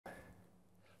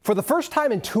For the first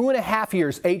time in 2.5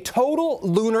 years, a total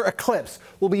lunar eclipse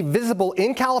will be visible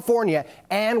in California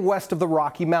and west of the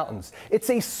Rocky Mountains. It's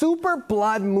a super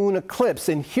blood moon eclipse,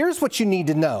 and here's what you need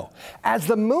to know. As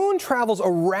the moon travels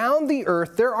around the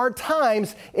Earth, there are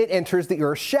times it enters the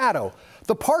Earth's shadow.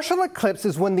 The partial eclipse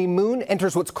is when the moon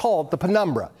enters what's called the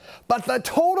penumbra. But the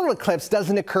total eclipse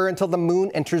doesn't occur until the moon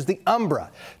enters the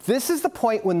umbra. This is the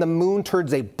point when the moon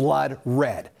turns a blood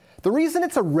red. The reason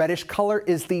it's a reddish color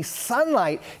is the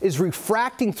sunlight is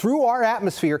refracting through our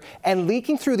atmosphere and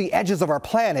leaking through the edges of our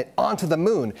planet onto the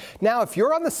moon. Now, if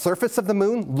you're on the surface of the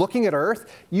moon looking at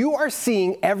Earth, you are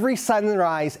seeing every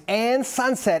sunrise and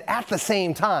sunset at the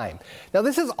same time. Now,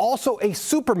 this is also a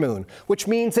supermoon, which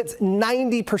means it's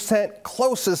 90%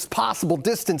 closest possible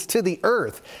distance to the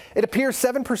Earth. It appears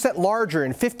 7% larger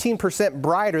and 15%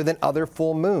 brighter than other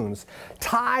full moons.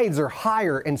 Tides are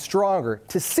higher and stronger.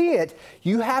 To see it,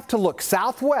 you have to look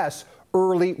southwest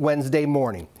early Wednesday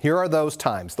morning. Here are those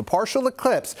times. The partial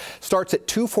eclipse starts at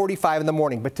 2:45 in the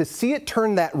morning, but to see it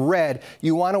turn that red,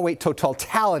 you want to wait till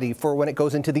totality for when it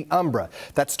goes into the umbra.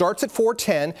 That starts at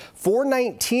 4:10.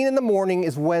 4:19 in the morning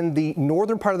is when the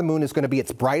northern part of the moon is going to be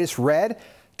its brightest red.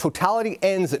 Totality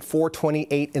ends at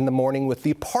 4:28 in the morning, with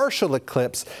the partial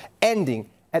eclipse ending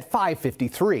at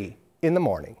 5:53 in the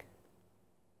morning.